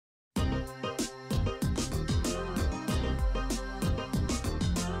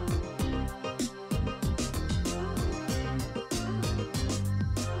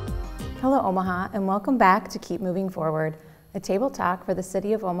Hello Omaha, and welcome back to Keep Moving Forward, a table talk for the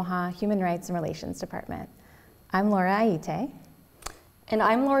City of Omaha Human Rights and Relations Department. I'm Laura Aite. And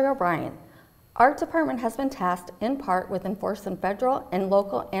I'm Lori O'Brien. Our department has been tasked in part with enforcing federal and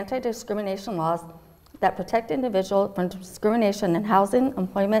local anti-discrimination laws that protect individuals from discrimination in housing,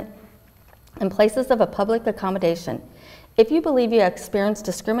 employment, and places of a public accommodation. If you believe you experience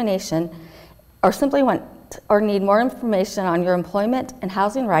discrimination or simply want or need more information on your employment and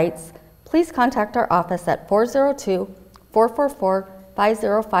housing rights, please contact our office at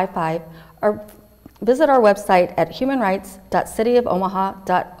 402-444-5055 or visit our website at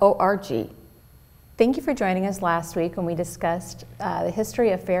humanrights.cityofomaha.org. Thank you for joining us last week when we discussed the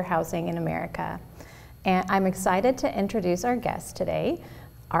history of fair housing in America. And I'm excited to introduce our guest today,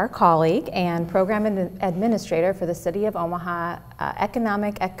 our colleague and program administrator for the City of Omaha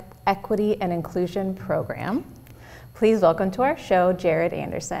Economic Equity and Inclusion Program. Please welcome to our show, Jared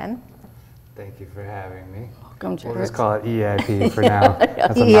Anderson. Thank you for having me. Welcome, Jared. We'll just call it EIP for now.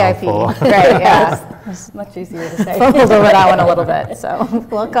 That's a EIP, mouthful. right, yeah. It's much easier to say. Fumbled over that one a little bit. So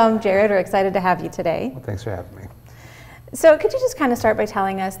welcome, Jared. We're excited to have you today. Well, thanks for having me. So could you just kind of start by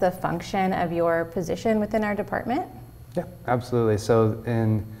telling us the function of your position within our department? Yeah, absolutely. So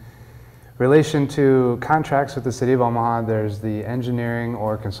in relation to contracts with the City of Omaha, there's the engineering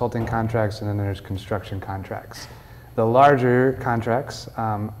or consulting contracts, and then there's construction contracts. The larger contracts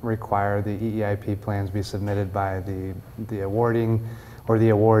require the EEIP plans be submitted by the awarding or the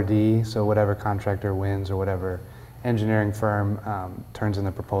awardee, so whatever contractor wins or whatever engineering firm turns in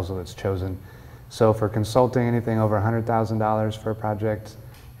the proposal that's chosen. So for consulting, anything over $100,000 for a project,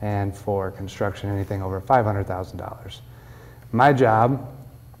 and for construction, anything over $500,000. My job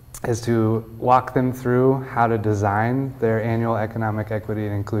is to walk them through how to design their annual economic equity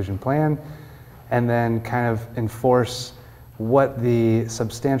and inclusion plan, and then kind of enforce what the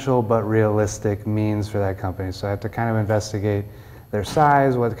substantial but realistic means for that company. So I have to kind of investigate their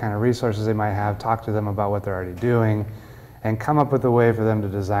size, what kind of resources they might have, talk to them about what they're already doing, and come up with a way for them to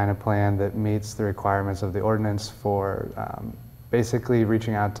design a plan that meets the requirements of the ordinance for basically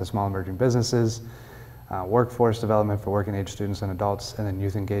reaching out to small emerging businesses, workforce development for working age students and adults, and then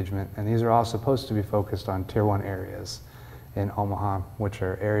youth engagement. And these are all supposed to be focused on Tier 1 areas in Omaha, which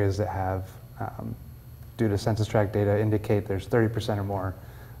are areas that have, due to census tract data, indicate there's 30% or more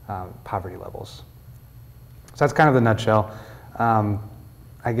poverty levels. So that's kind of the nutshell. I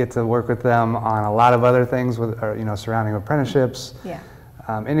get to work with them on a lot of other things, with, surrounding apprenticeships,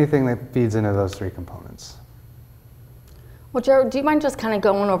 anything that feeds into those three components. Well, Jared, do you mind just kind of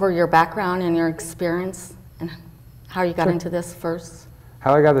going over your background and your experience and how you got into this first?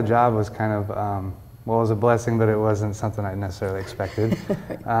 How I got the job was kind of, well, it was a blessing, but it wasn't something I necessarily expected.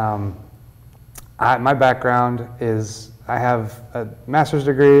 My background is, I have a master's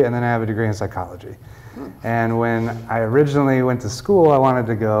degree and then I have a degree in psychology. And when I originally went to school, I wanted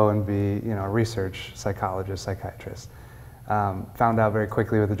to go and be, a research psychologist, psychiatrist. Found out very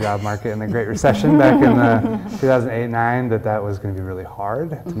quickly with the job market and the Great Recession back in the 2008-09 that was going to be really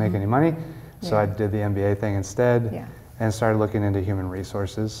hard to make any money. So I did the MBA thing instead and started looking into human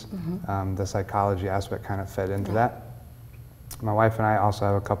resources. The psychology aspect kind of fed into that. My wife and I also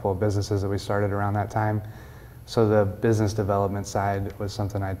have a couple of businesses that we started around that time. So the business development side was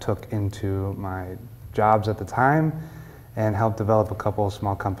something I took into my jobs at the time and helped develop a couple of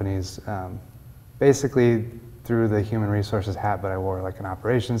small companies, basically through the human resources hat, but I wore like an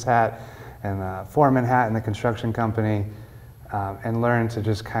operations hat and a foreman hat in the construction company, and learned to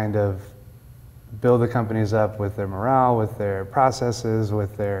just kind of build the companies up with their morale, with their processes,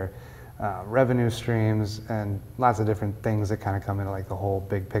 with their revenue streams, and lots of different things that kind of come into like the whole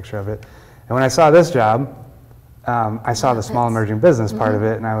big picture of it. And when I saw this job, I saw the small emerging business part of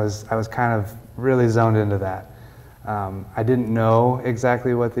it, and I was kind of really zoned into that. I didn't know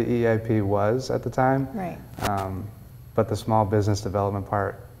exactly what the EIP was at the time, but the small business development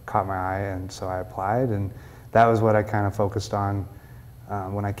part caught my eye, and so I applied, and that was what I kind of focused on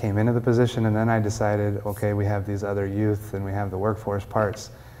when I came into the position. And then I decided, okay, we have these other youth and we have the workforce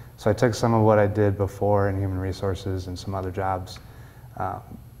parts. So I took some of what I did before in human resources and some other jobs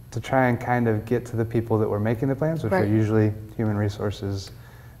to try and kind of get to the people that were making the plans, which are usually human resources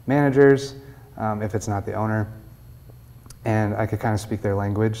managers, if it's not the owner. And I could kind of speak their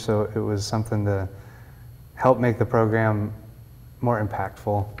language, so it was something to help make the program more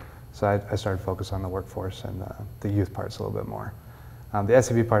impactful. So I started focusing on the workforce and the youth parts a little bit more. The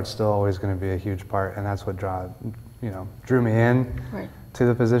SEV part's still always going to be a huge part, and that's what drew me in to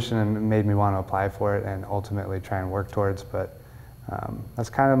the position and made me want to apply for it and ultimately try and work towards. But that's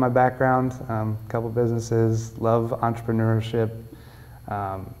kind of my background. A couple businesses, love entrepreneurship,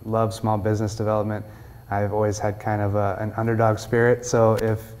 love small business development. I've always had kind of an underdog spirit, so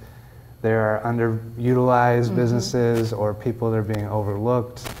if there are underutilized businesses or people that are being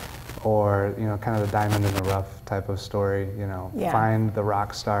overlooked, or kind of the diamond in the rough type of story, find the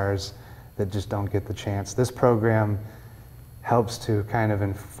rock stars that just don't get the chance. This program helps to kind of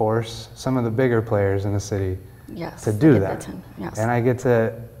enforce some of the bigger players in the city to do that. Yes. And I get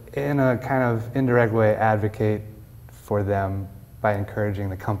to, in a kind of indirect way, advocate for them by encouraging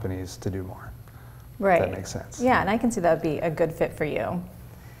the companies to do more. Right. If that makes sense. Yeah, and I can see that would be a good fit for you.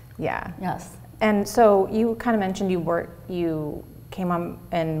 Yeah. Yes. And so you kind of mentioned you came on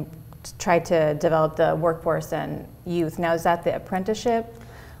and tried to develop the workforce and youth. Now, is that the apprenticeship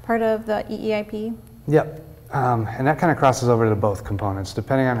part of the EEIP? Yep. And that kind of crosses over to both components,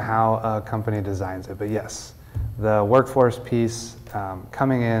 depending on how a company designs it. But yes, the workforce piece,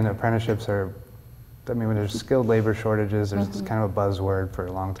 coming in, apprenticeships are, when there's skilled labor shortages, there's kind of a buzzword for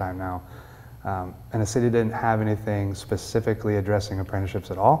a long time now. And the city didn't have anything specifically addressing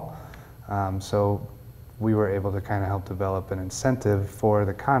apprenticeships at all. So we were able to kind of help develop an incentive for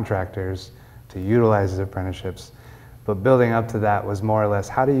the contractors to utilize the apprenticeships. But building up to that was more or less,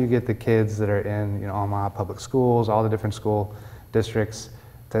 how do you get the kids that are in Omaha public schools, all the different school districts,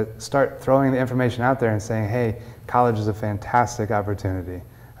 to start throwing the information out there and saying, hey, college is a fantastic opportunity.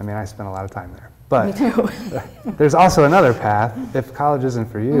 I spent a lot of time there. But there's also another path. If college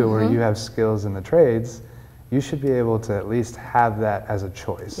isn't for you, or you have skills in the trades, you should be able to at least have that as a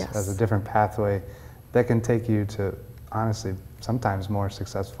choice, as a different pathway that can take you to, honestly, sometimes more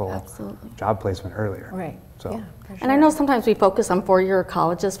successful job placement earlier. Right. So. Yeah, for sure. And I know sometimes we focus on four-year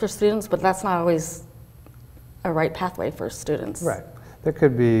colleges for students, but that's not always a right pathway for students. Right. There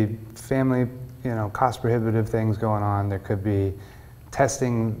could be family, cost prohibitive things going on. There could be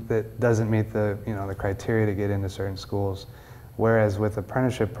testing that doesn't meet the, the criteria to get into certain schools. Whereas with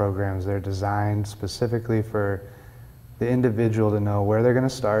apprenticeship programs, they're designed specifically for the individual to know where they're going to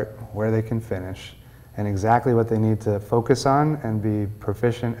start, where they can finish, and exactly what they need to focus on and be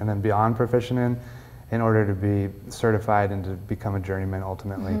proficient and then beyond proficient in order to be certified and to become a journeyman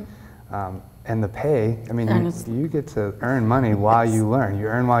ultimately. And the pay, you get to earn money while you learn. You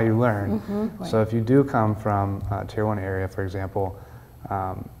earn while you learn. So if you do come from a Tier 1 area, for example,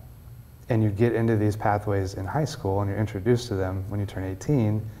 and you get into these pathways in high school and you're introduced to them when you turn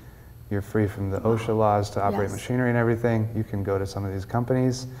 18, you're free from the OSHA laws to operate machinery and everything. You can go to some of these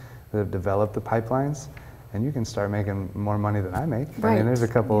companies that have developed the pipelines, and you can start making more money than I make. Right. There's a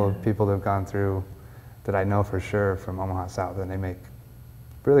couple of people that have gone through that I know for sure from Omaha South, and they make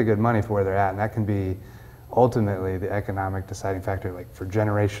really good money for where they're at, and that can be ultimately the economic deciding factor, like for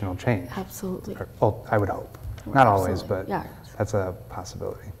generational change. Absolutely. Well, I would hope. Not always, but that's a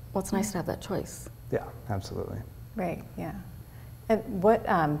possibility. Well, it's nice to have that choice. Yeah, absolutely. Right, yeah. And what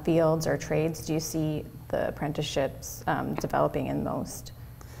fields or trades do you see the apprenticeships developing in most?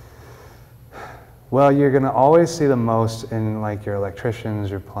 Well, you're going to always see the most in like your electricians,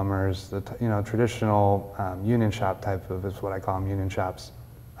 your plumbers, the traditional union shop type of, is what I call them, union shops.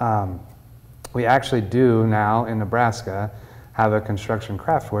 We actually do now in Nebraska have a construction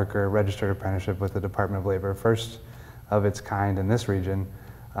craft worker registered apprenticeship with the Department of Labor, first of its kind in this region.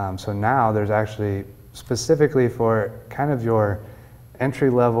 So now there's actually specifically for kind of your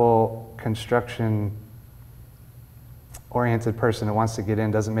entry-level construction oriented person that wants to get in,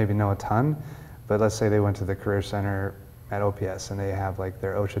 doesn't maybe know a ton, but let's say they went to the Career Center at OPS and they have like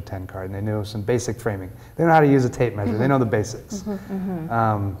their OSHA 10 card and they know some basic framing. They know how to use a tape measure. They know the basics.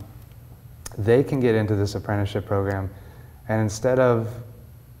 They can get into this apprenticeship program, and instead of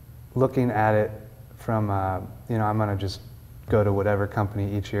looking at it from, I'm going to just go to whatever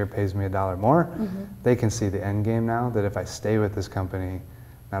company each year pays me $1 more, they can see the end game now, that if I stay with this company,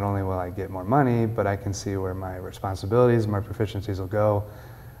 not only will I get more money, but I can see where my responsibilities, my proficiencies will go.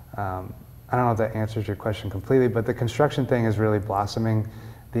 I don't know if that answers your question completely, but the construction thing is really blossoming.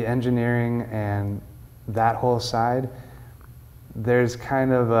 The engineering and that whole side, there's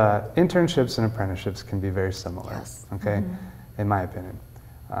kind of internships and apprenticeships can be very similar, okay, in my opinion.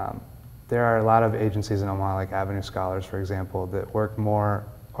 There are a lot of agencies in Omaha, like Avenue Scholars, for example, that work more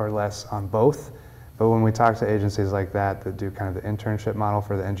or less on both. But when we talk to agencies like that that do kind of the internship model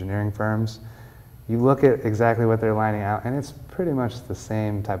for the engineering firms, you look at exactly what they're lining out, and it's pretty much the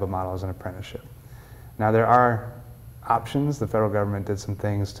same type of model as an apprenticeship. Now, there are options. The federal government did some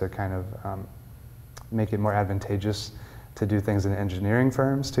things to kind of make it more advantageous to do things in engineering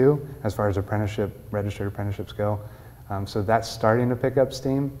firms too, as far as registered apprenticeships go. So that's starting to pick up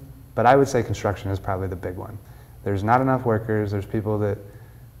steam. But I would say construction is probably the big one. There's not enough workers. There's people that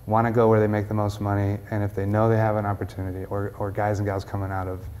want to go where they make the most money, and if they know they have an opportunity, or guys and gals coming out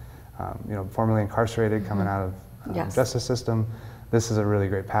of, formerly incarcerated, coming out of Yes. justice system, this is a really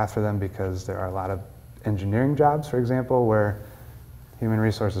great path for them because there are a lot of engineering jobs, for example, where human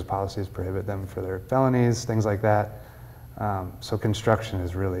resources policies prohibit them for their felonies, things like that. So construction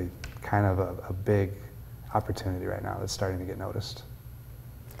is really kind of a big opportunity right now that's starting to get noticed.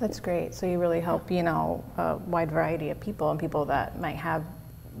 That's great. So you really help, a wide variety of people and people that might have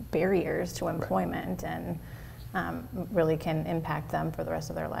barriers to employment and really can impact them for the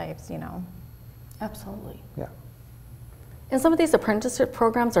rest of their lives, Absolutely. Yeah. And some of these apprenticeship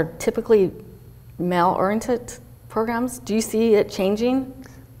programs are typically male-oriented programs. Do you see it changing?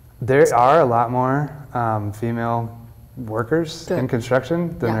 There are a lot more female workers Good. in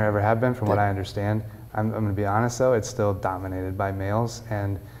construction than Yeah. there ever have been, from what Good. I understand. I'm going to be honest, though, it's still dominated by males.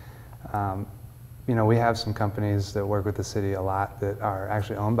 And, we have some companies that work with the city a lot that are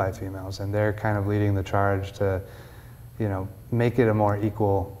actually owned by females, and they're kind of leading the charge to, make it a more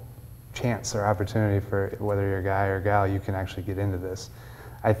equal chance or opportunity for whether you're a guy or a gal, you can actually get into this.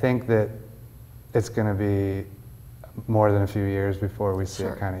 I think that it's going to be more than a few years before we see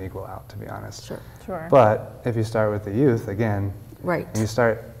Sure. it kind of equal out, to be honest. Sure. Sure. But if you start with the youth, again, Right. and you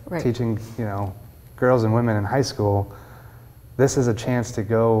start Right. teaching, girls and women in high school, this is a chance to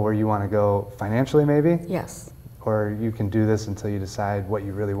go where you want to go financially, maybe, Yes. or you can do this until you decide what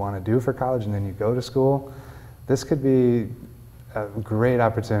you really want to do for college, and then you go to school. This could be a great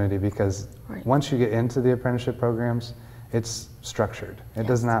opportunity because Right. once you get into the apprenticeship programs, it's structured. It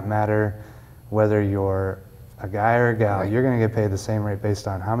does Yes. not matter whether you're a guy or a gal, Right. you're going to get paid the same rate based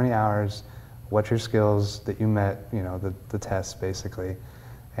on how many hours, what your skills that you met, the tests basically,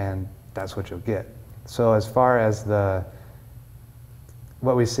 and that's what you'll get. So as far as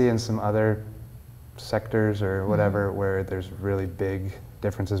what we see in some other sectors or whatever, where there's really big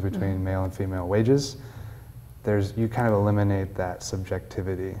differences between male and female wages, you kind of eliminate that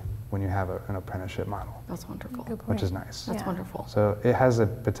subjectivity when you have an apprenticeship model, That's wonderful. Good point. which is nice. That's Yeah. wonderful. So it has the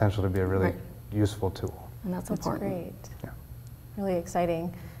potential to be a really Right. useful tool. And that's That's important. great. Yeah. Really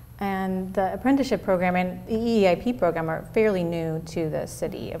exciting. And the apprenticeship program and the EIP program are fairly new to the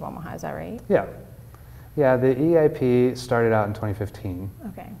city of Omaha, is that right? Yeah. Yeah, the EIP started out in 2015.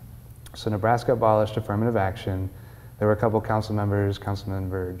 Okay. So Nebraska abolished affirmative action. There were a couple council members,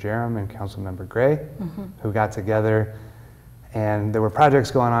 Councilmember Jerem and Councilmember Gray, who got together, and there were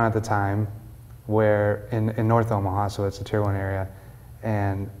projects going on at the time where in North Omaha, so it's a Tier 1 area,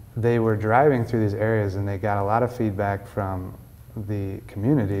 and they were driving through these areas and they got a lot of feedback from the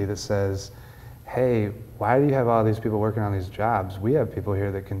community that says, hey, why do you have all these people working on these jobs? We have people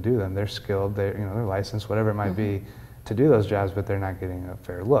here that can do them. They're skilled, they're licensed, whatever it might be, to do those jobs, but they're not getting a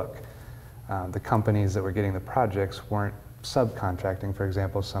fair look. The companies that were getting the projects weren't subcontracting, for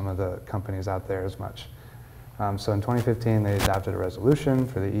example, some of the companies out there as much. So in 2015, they adopted a resolution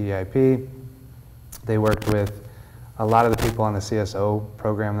for the EIP. They worked with a lot of the people on the CSO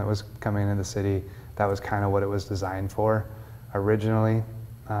program that was coming into the city. That was kind of what it was designed for originally.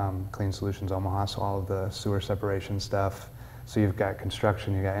 Clean Solutions Omaha, so all of the sewer separation stuff. So you've got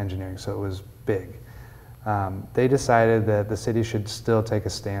construction, you've got engineering, so it was big. They decided that the city should still take a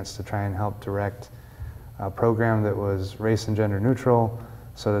stance to try and help direct a program that was race and gender neutral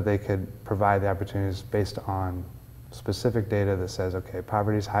so that they could provide the opportunities based on specific data that says, okay,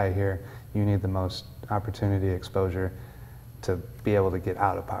 poverty's high here, you need the most opportunity exposure to be able to get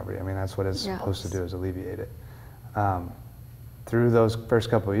out of poverty. I mean, that's what it's supposed to do, is alleviate it. Through those first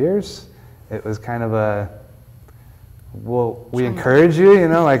couple of years, it was kind of we encourage you,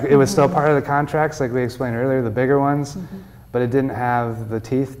 like it was still part of the contracts, like we explained earlier, the bigger ones, but it didn't have the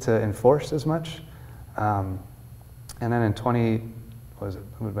teeth to enforce as much. And then in it would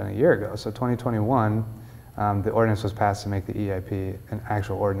have been a year ago, so 2021, the ordinance was passed to make the EIP an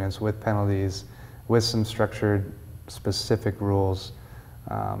actual ordinance with penalties, with some structured, specific rules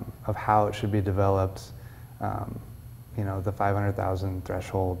of how it should be developed, the 500,000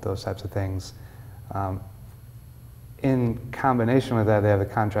 threshold, those types of things. In combination with that, they have the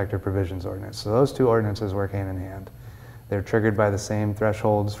contractor provisions ordinance. So those two ordinances work hand in hand. They're triggered by the same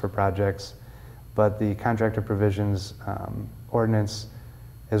thresholds for projects, but the contractor provisions ordinance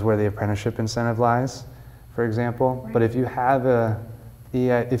is where the apprenticeship incentive lies, for example. Right. But if you have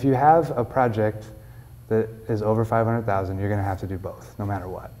a project that is over 500,000, you're going to have to do both, no matter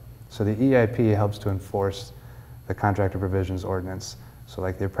what. So the EIP helps to enforce the contractor provisions ordinance. So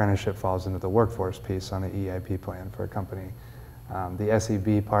like the apprenticeship falls into the workforce piece on the EIP plan for a company. The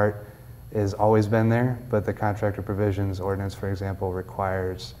SEB part has always been there, but the contractor provisions ordinance, for example,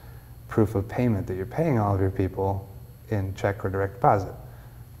 requires proof of payment that you're paying all of your people in check or direct deposit.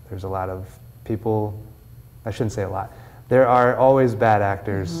 There's a lot of people, I shouldn't say a lot, there are always bad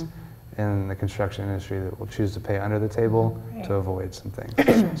actors in the construction industry that will choose to pay under the table to avoid some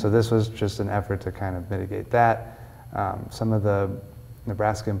things. So this was just an effort to kind of mitigate that. Some of the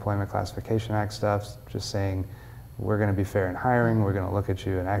Nebraska Employment Classification Act stuff, just saying we're going to be fair in hiring, we're going to look at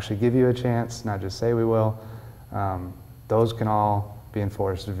you and actually give you a chance, not just say we will. Those can all be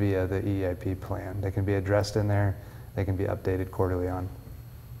enforced via the EIP plan. They can be addressed in there, they can be updated quarterly on.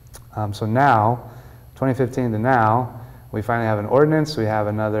 So now, 2015 to now, we finally have an ordinance, we have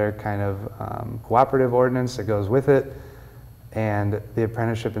another kind of cooperative ordinance that goes with it, and the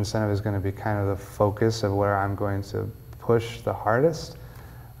apprenticeship incentive is going to be kind of the focus of where I'm going to push the hardest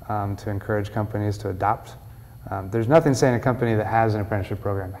to encourage companies to adopt. There's nothing saying a company that has an apprenticeship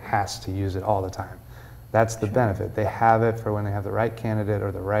program has to use it all the time. That's the benefit. They have it for when they have the right candidate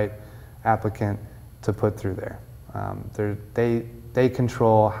or the right applicant to put through there. They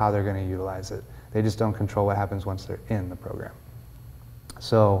control how they're going to utilize it. They just don't control what happens once they're in the program.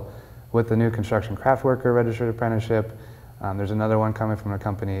 So with the new construction craft worker registered apprenticeship, there's another one coming from a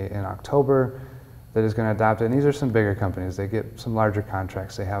company in October that is going to adopt it. And these are some bigger companies. They get some larger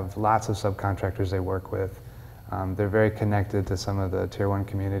contracts. They have lots of subcontractors they work with. They're very connected to some of the Tier 1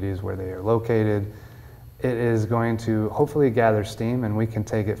 communities where they are located. It is going to hopefully gather steam, and we can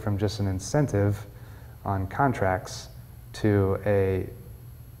take it from just an incentive on contracts to a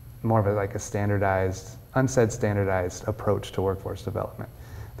more of like a standardized, unsaid standardized approach to workforce development.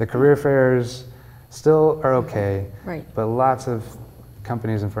 The career fairs still are okay, but lots of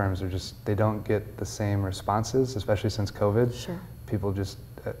companies and firms are just, they don't get the same responses, especially since COVID. People just,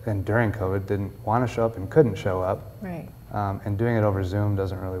 and during COVID, didn't want to show up and couldn't show up. And doing it over Zoom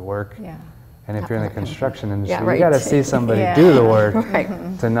doesn't really work. And if you're in the construction industry, you got to see somebody do the work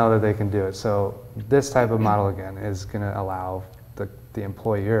to know that they can do it. So this type of model, again, is going to allow the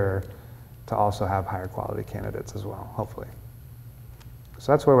employer to also have higher quality candidates as well, hopefully.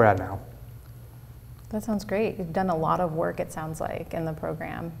 So that's where we're at now. That sounds great. You've done a lot of work, it sounds like, in the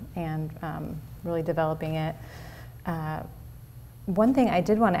program and really developing it. One thing I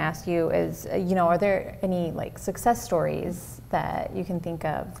did want to ask you is, are there any like success stories that you can think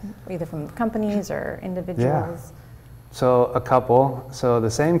of, either from companies or individuals? So a couple. So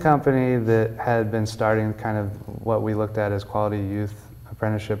the same company that had been starting kind of what we looked at as quality youth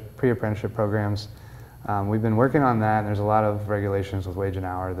apprenticeship, pre-apprenticeship programs, we've been working on that, and there's a lot of regulations with wage and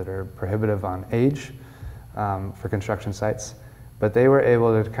hour that are prohibitive on age for construction sites. But they were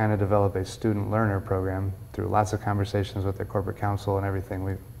able to kind of develop a student learner program through lots of conversations with their corporate counsel and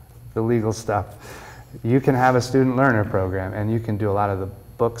everything, the legal stuff. You can have a student learner program, and you can do a lot of the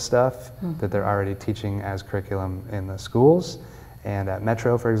book stuff that they're already teaching as curriculum in the schools. And at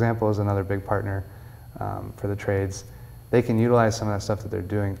Metro, for example, is another big partner for the trades. They can utilize some of that stuff that they're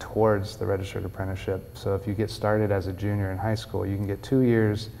doing towards the registered apprenticeship. So if you get started as a junior in high school, you can get 2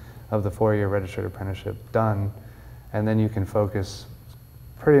 years of the 4-year registered apprenticeship done, and then you can focus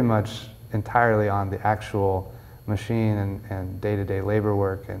pretty much entirely on the actual machine and day-to-day labor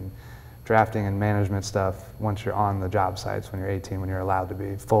work and drafting and management stuff once you're on the job sites, when you're 18, when you're allowed to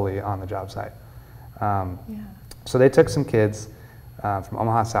be fully on the job site. So they took some kids from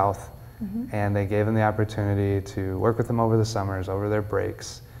Omaha South, and they gave them the opportunity to work with them over the summers, over their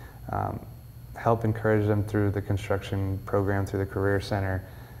breaks, help encourage them through the construction program, through the Career Center,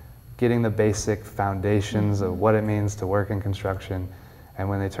 getting the basic foundations of what it means to work in construction. And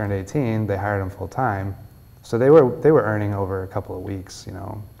when they turned 18, they hired them full time. So they were earning over a couple of weeks,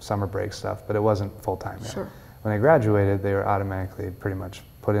 summer break stuff, but it wasn't full time yet. When they graduated, they were automatically pretty much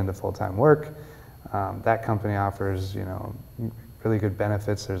put into full-time work. That company offers, really good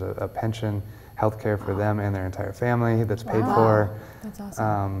benefits. There's a pension, health care for them and their entire family that's paid for. That's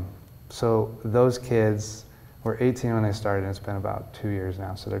awesome. So those kids were 18 when they started, and it's been about 2 years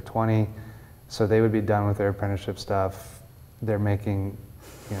now. So they're 20, so they would be done with their apprenticeship stuff. They're making,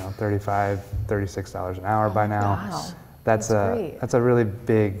 $35, $36 an hour by now. Wow. That's a really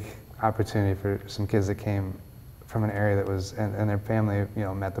big opportunity for some kids that came from an area that was, and their family,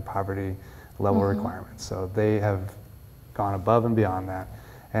 met the poverty level requirements. So they have gone above and beyond that,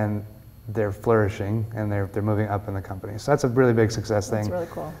 and they're flourishing, and they're moving up in the company. So that's a really big success thing. That's really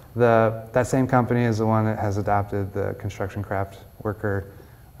cool. That same company is the one that has adopted the construction craft worker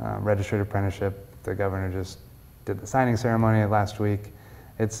registered apprenticeship. The governor just did the signing ceremony last week.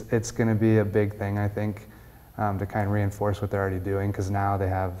 It's going to be a big thing, I think, to kind of reinforce what they're already doing, because now they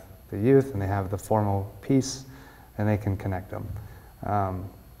have the youth and they have the formal piece, and they can connect them.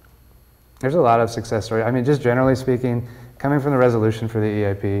 There's a lot of success stories. I mean, just generally speaking, coming from the resolution for the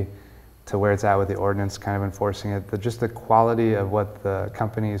EIP, to where it's at with the ordinance, kind of enforcing it, just the quality of what the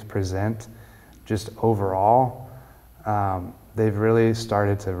companies present, just overall, they've really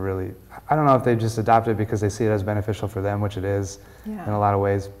started to really, I don't know if they've just adopted it because they see it as beneficial for them, which it is in a lot of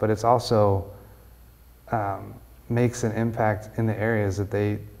ways, but it's also makes an impact in the areas that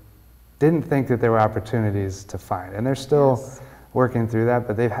they didn't think that there were opportunities to find. And they're still working through that,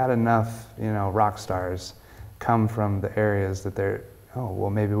 but they've had enough, rock stars come from the areas that they're, oh, well,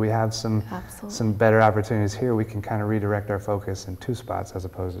 maybe we have some better opportunities here. We can kind of redirect our focus in 2 spots as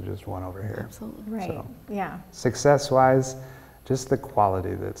opposed to just 1 over here. Absolutely. Right, So, yeah. success-wise, just the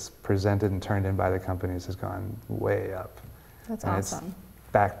quality that's presented and turned in by the companies has gone way up. That's And awesome.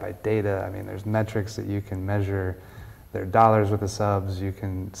 It's backed by data. I mean, there's metrics that you can measure. There are dollars with the subs. You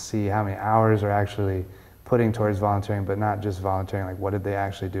can see how many hours are actually putting towards volunteering, but not just volunteering. Like, what did they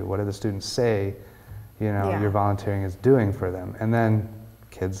actually do? What did the students say, your volunteering is doing for them? And then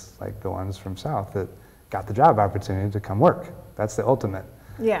kids like the ones from South that got the job opportunity to come work. That's the ultimate.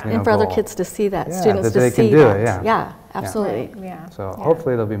 Yeah. And for other goal. kids to see that, Yeah, students that to they see can do that. it, yeah. Absolutely. Right, yeah. So Yeah.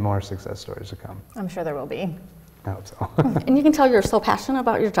 hopefully there'll be more success stories to come. I'm sure there will be. I hope so. And you can tell you're so passionate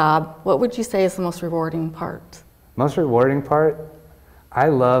about your job. What would you say is the most rewarding part? Most rewarding part, I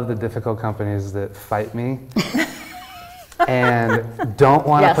love the difficult companies that fight me and don't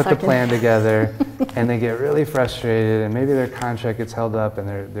want to Yes, put I the plan together, and they get really frustrated, and maybe their contract gets held up and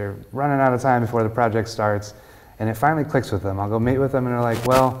they're running out of time before the project starts, and it finally clicks with them. I'll go meet with them and they're like,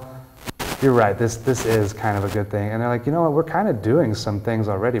 well, you're right, this is kind of a good thing. And they're like, you know what, we're kind of doing some things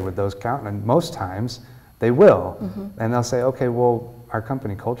already with those count, and most times they will. And they'll say, okay, well, our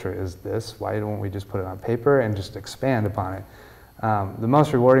company culture is this, why don't we just put it on paper and just expand upon it? The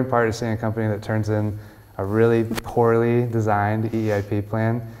most rewarding part is seeing a company that turns in a really poorly designed EIP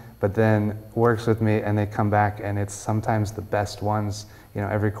plan, but then works with me and they come back and it's sometimes the best ones.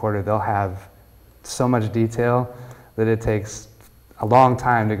 Every quarter they'll have so much detail that it takes a long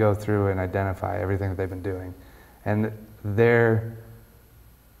time to go through and identify everything that they've been doing. And their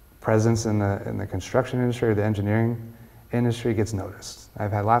presence in the construction industry or the engineering industry gets noticed.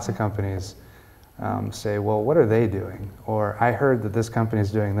 I've had lots of companies say, well, what are they doing? Or I heard that this company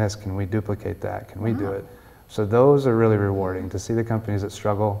is doing this, can we duplicate that? Can we do it? So those are really rewarding, to see the companies that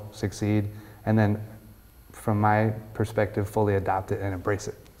struggle, succeed, and then from my perspective, fully adopt it and embrace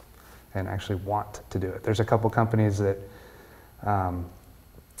it and actually want to do it. There's a couple companies that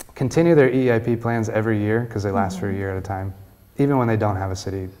continue their EIP plans every year because they last for a year at a time, even when they don't have a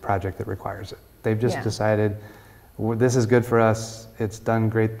city project that requires it. They've just decided, this is good for us, it's done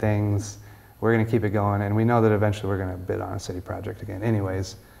great things, we're going to keep it going, and we know that eventually we're going to bid on a city project again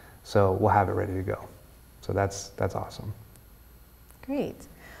anyways, so we'll have it ready to go. So that's awesome. Great.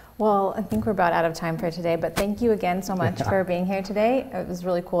 Well, I think we're about out of time for today, but thank you again so much for being here today. It was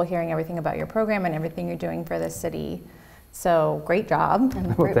really cool hearing everything about your program and everything you're doing for the city. So great job. And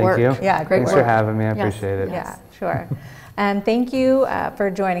Well, great thank work. you. Yeah, great Thanks work. for having me, I Yes. appreciate it. Yeah, sure. And thank you for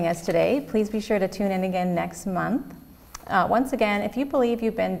joining us today. Please be sure to tune in again next month. Once again, if you believe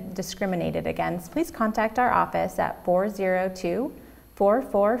you've been discriminated against, please contact our office at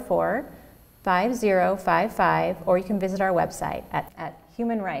 402-444-5055, or you can visit our website at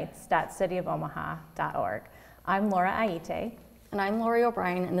humanrights.cityofomaha.org. I'm Laura Aite. And I'm Lori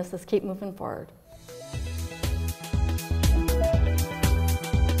O'Brien, and this is Keep Moving Forward.